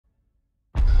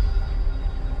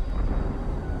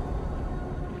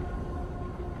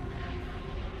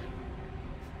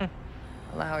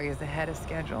Alawi is ahead of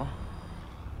schedule.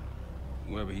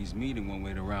 Whoever he's meeting won't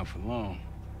wait around for long.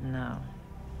 No,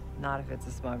 not if it's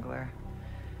a smuggler.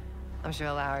 I'm sure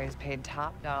Alawi has paid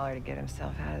top dollar to get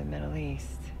himself out of the Middle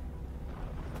East.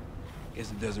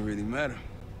 Guess it doesn't really matter.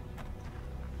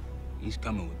 He's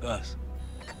coming with us.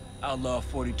 Outlaw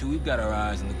 42, we've got our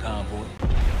eyes on the convoy.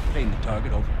 Painting the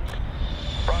target, over.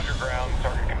 Roger, ground.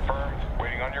 Target confirmed.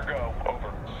 Waiting on your go.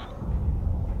 Over.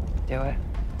 Do it.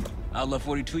 Outlaw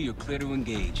 42, you're clear to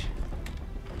engage.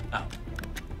 Out.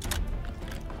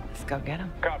 Let's go get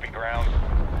him. Copy, ground.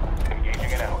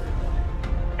 Engaging and out.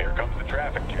 Here comes the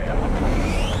traffic jam.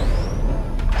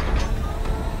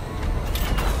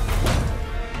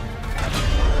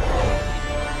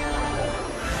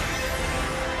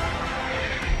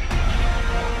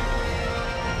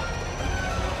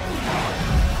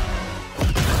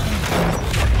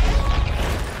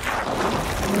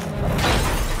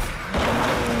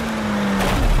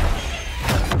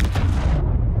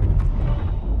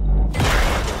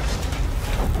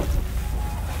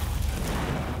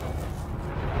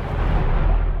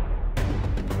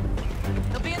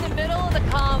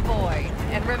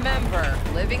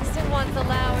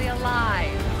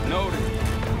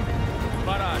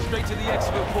 Straight to the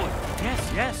exfil point.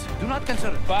 Yes. Do not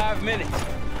consider. 5 minutes.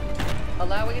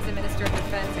 Alawi is a minister of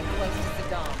defense and close to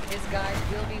Saddam. His guys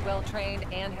will be well-trained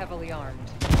and heavily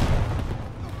armed.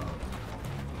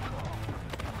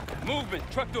 Movement.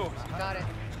 Truck doors. Got it.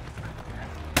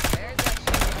 There's that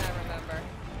shooting I remember.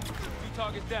 2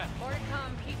 targets down. More to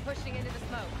come. Keep pushing into the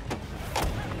smoke.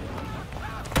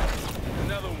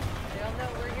 Another one. They'll know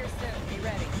we're here soon. Be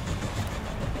ready.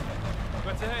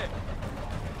 What's ahead?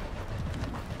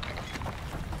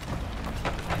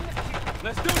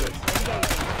 Let's do this.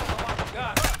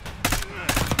 Got it.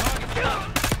 Target down.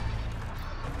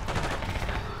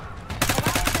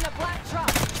 Alawi's in a black truck.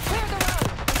 Clear the road.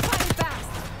 We're fighting fast.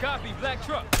 Copy. Black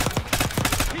truck.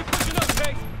 Keep pushing up,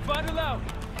 Case. Find Alawi.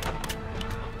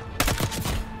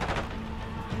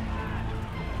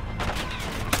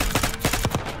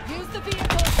 Use the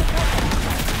vehicle for cover.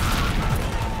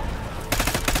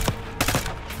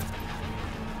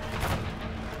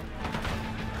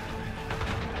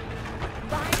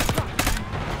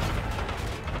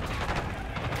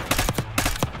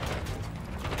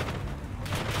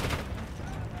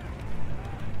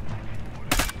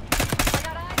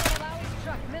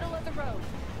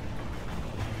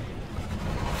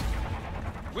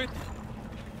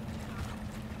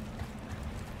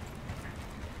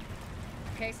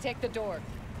 Case, take the door.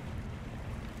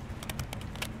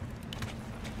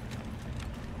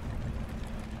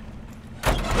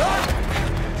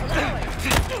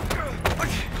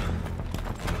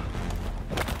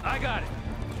 I got it.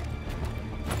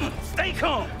 Stay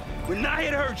calm. We're not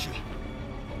here to hurt you.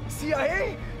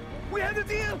 CIA? We had a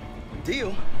deal.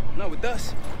 Deal? Not with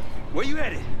us. Where you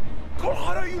headed?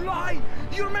 Colorado, you lie!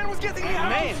 Your man was getting me out!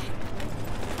 Man!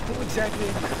 Who exactly?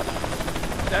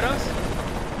 Is that us?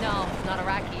 No, not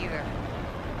Iraqi either.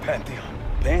 Pantheon.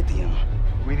 Pantheon?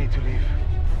 We need to leave.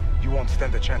 You won't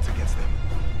stand a chance against them.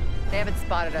 They haven't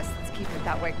spotted us. Let's keep it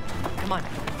that way. Come on.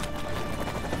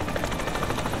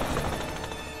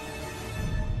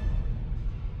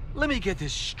 Let me get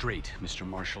this straight, Mr.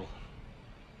 Marshall.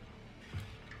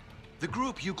 The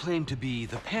group you claim to be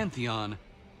the Pantheon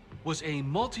was a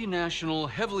multinational,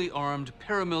 heavily armed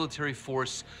paramilitary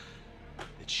force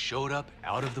that showed up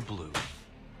out of the blue.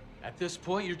 At this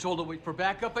point, you're told to wait for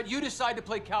backup, but you decide to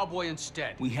play cowboy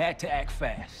instead. We had to act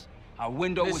fast. Our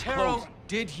window was Ms. Harrow, closing.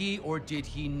 did he or did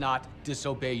he not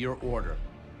disobey your order?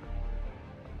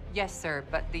 Yes, sir,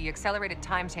 but the accelerated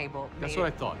timetable made That's what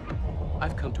I thought.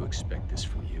 I've come to expect this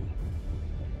from you,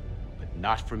 but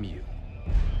not from you.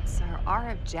 Sir,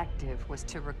 our objective was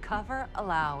to recover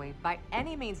Alawi by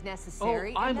any means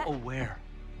necessary. Oh, I'm aware.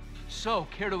 So,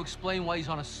 care to explain why he's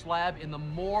on a slab in the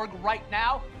morgue right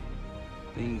now?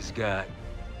 Things got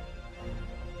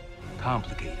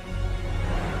complicated.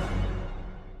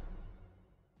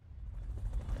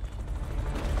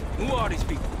 Who are these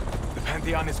people? The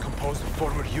Pantheon is composed of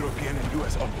former European and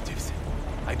US operatives.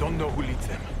 I don't know who leads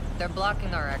them. They're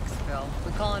blocking our exfil.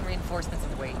 We call in reinforcements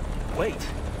and wait. Wait.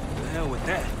 The hell with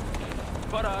that?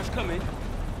 Barrage, come in.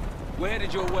 We're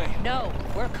headed your way. No,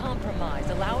 we're compromised.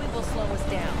 Alawi will slow us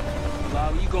down.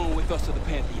 Alawi, you going with us to the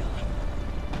Pantheon?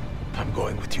 I'm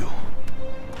going with you.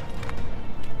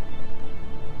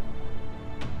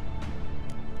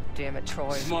 Damn it,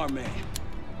 Troy. Smart man.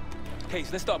 Case,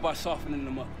 let's start by softening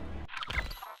them up.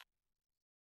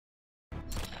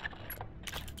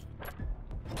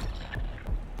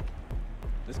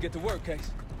 Let's get to work,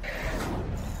 Case.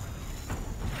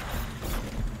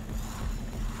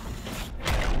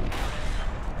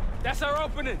 That's our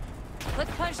opening.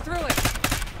 Let's punch through it.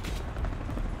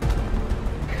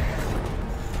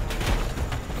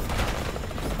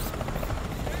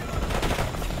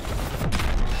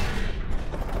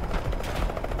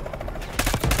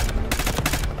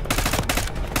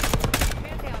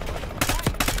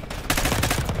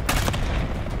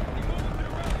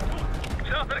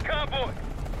 South of the convoy.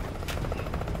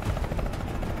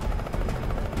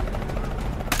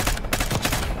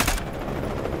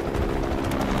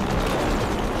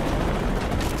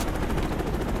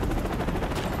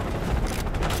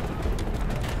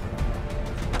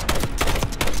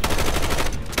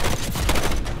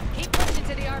 Keep pushing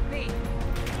to the RP.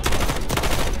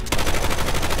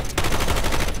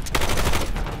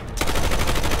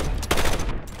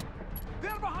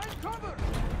 They're behind cover!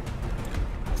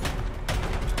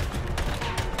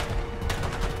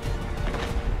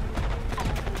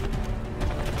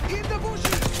 In the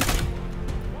bushes!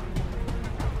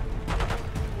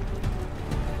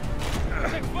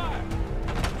 Take fire.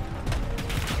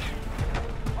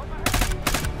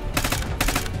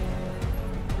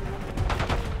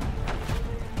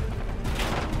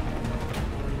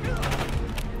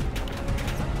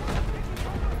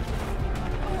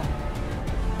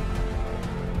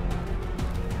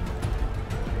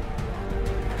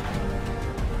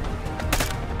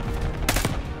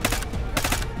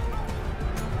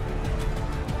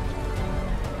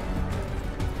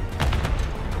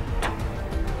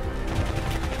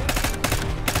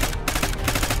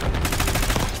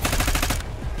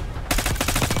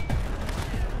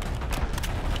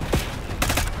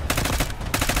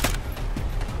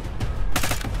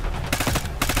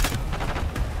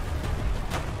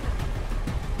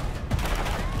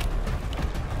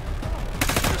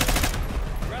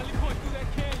 Rally point through that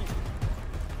canyon.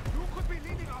 You could be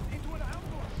leading us into an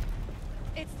ambush!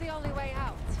 It's the only way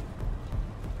out.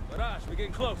 Barrage, we're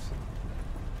getting close.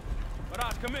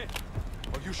 Barrage, come in.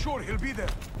 Are you sure he'll be there?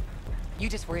 You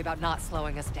just worry about not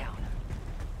slowing us down.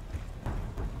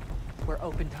 We're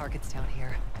open targets down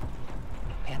here.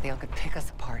 Pantheon could pick us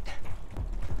apart.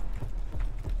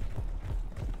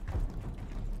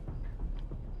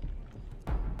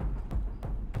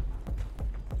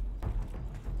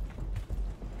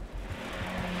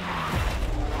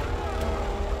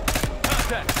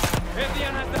 Contact.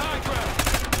 Pantheon has the high ground.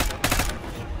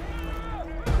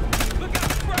 Look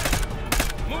out, Frank.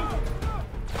 Move.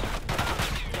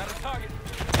 Got a target.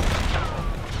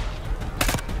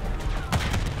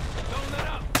 Don't let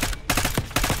up.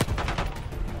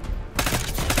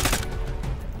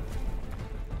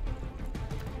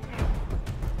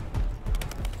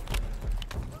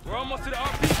 We're almost to the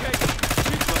RPK.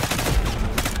 Keep pushing.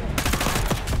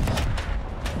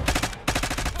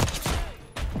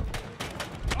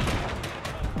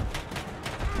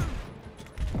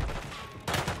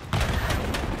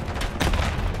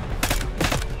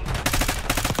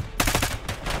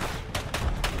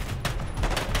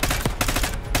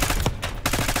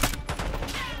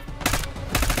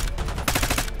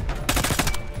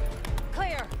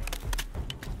 Clear!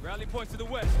 Rally points to the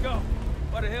west. Go.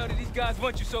 Why the hell did these guys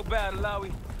want you so bad,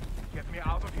 Alawi? Get me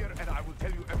out of here and I will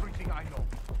tell you everything I know.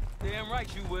 Damn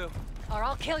right you will. Or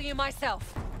I'll kill you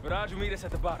myself. Barrage will meet us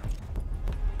at the bottom.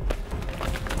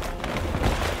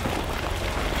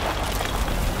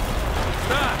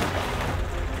 Stop!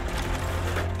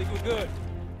 I think we're good.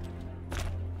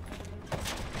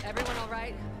 Everyone all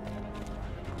right?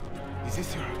 Is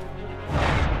this your...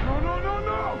 No, no, no,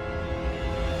 no!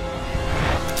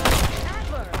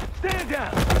 Adler! Stand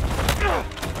down!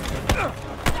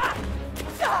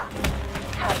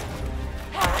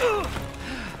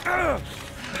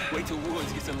 Wait till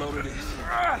Woods gets a load of this.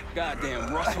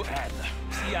 Goddamn Russell Adler,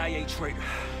 CIA traitor.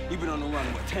 You been on the run,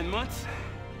 what, 10 months?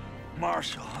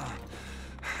 Marshall, huh?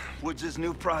 Woods'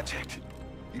 new project.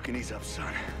 You can ease up,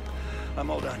 son. I'm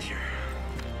all done here.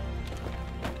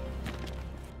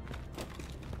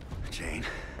 Jane.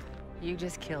 You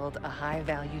just killed a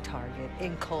high-value target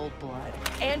in cold blood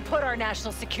and put our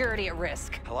national security at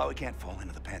risk. Alawi can't fall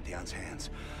into the Pantheon's hands.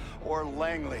 Or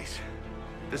Langley's.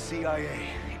 The CIA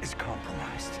is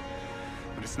compromised.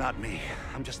 But it's not me.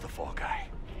 I'm just the fall guy.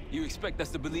 You expect us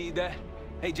to believe that?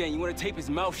 Hey, Jane, you want to tape his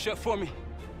mouth shut for me?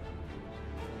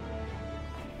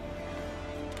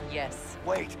 Yes.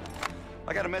 Wait.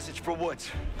 I got a message for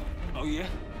Woods. Oh, yeah?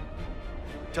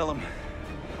 Tell him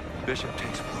Bishop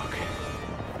takes Brooke.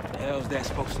 The hell's that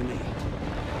supposed to mean?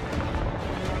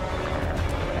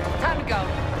 Time to go.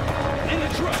 In the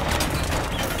truck!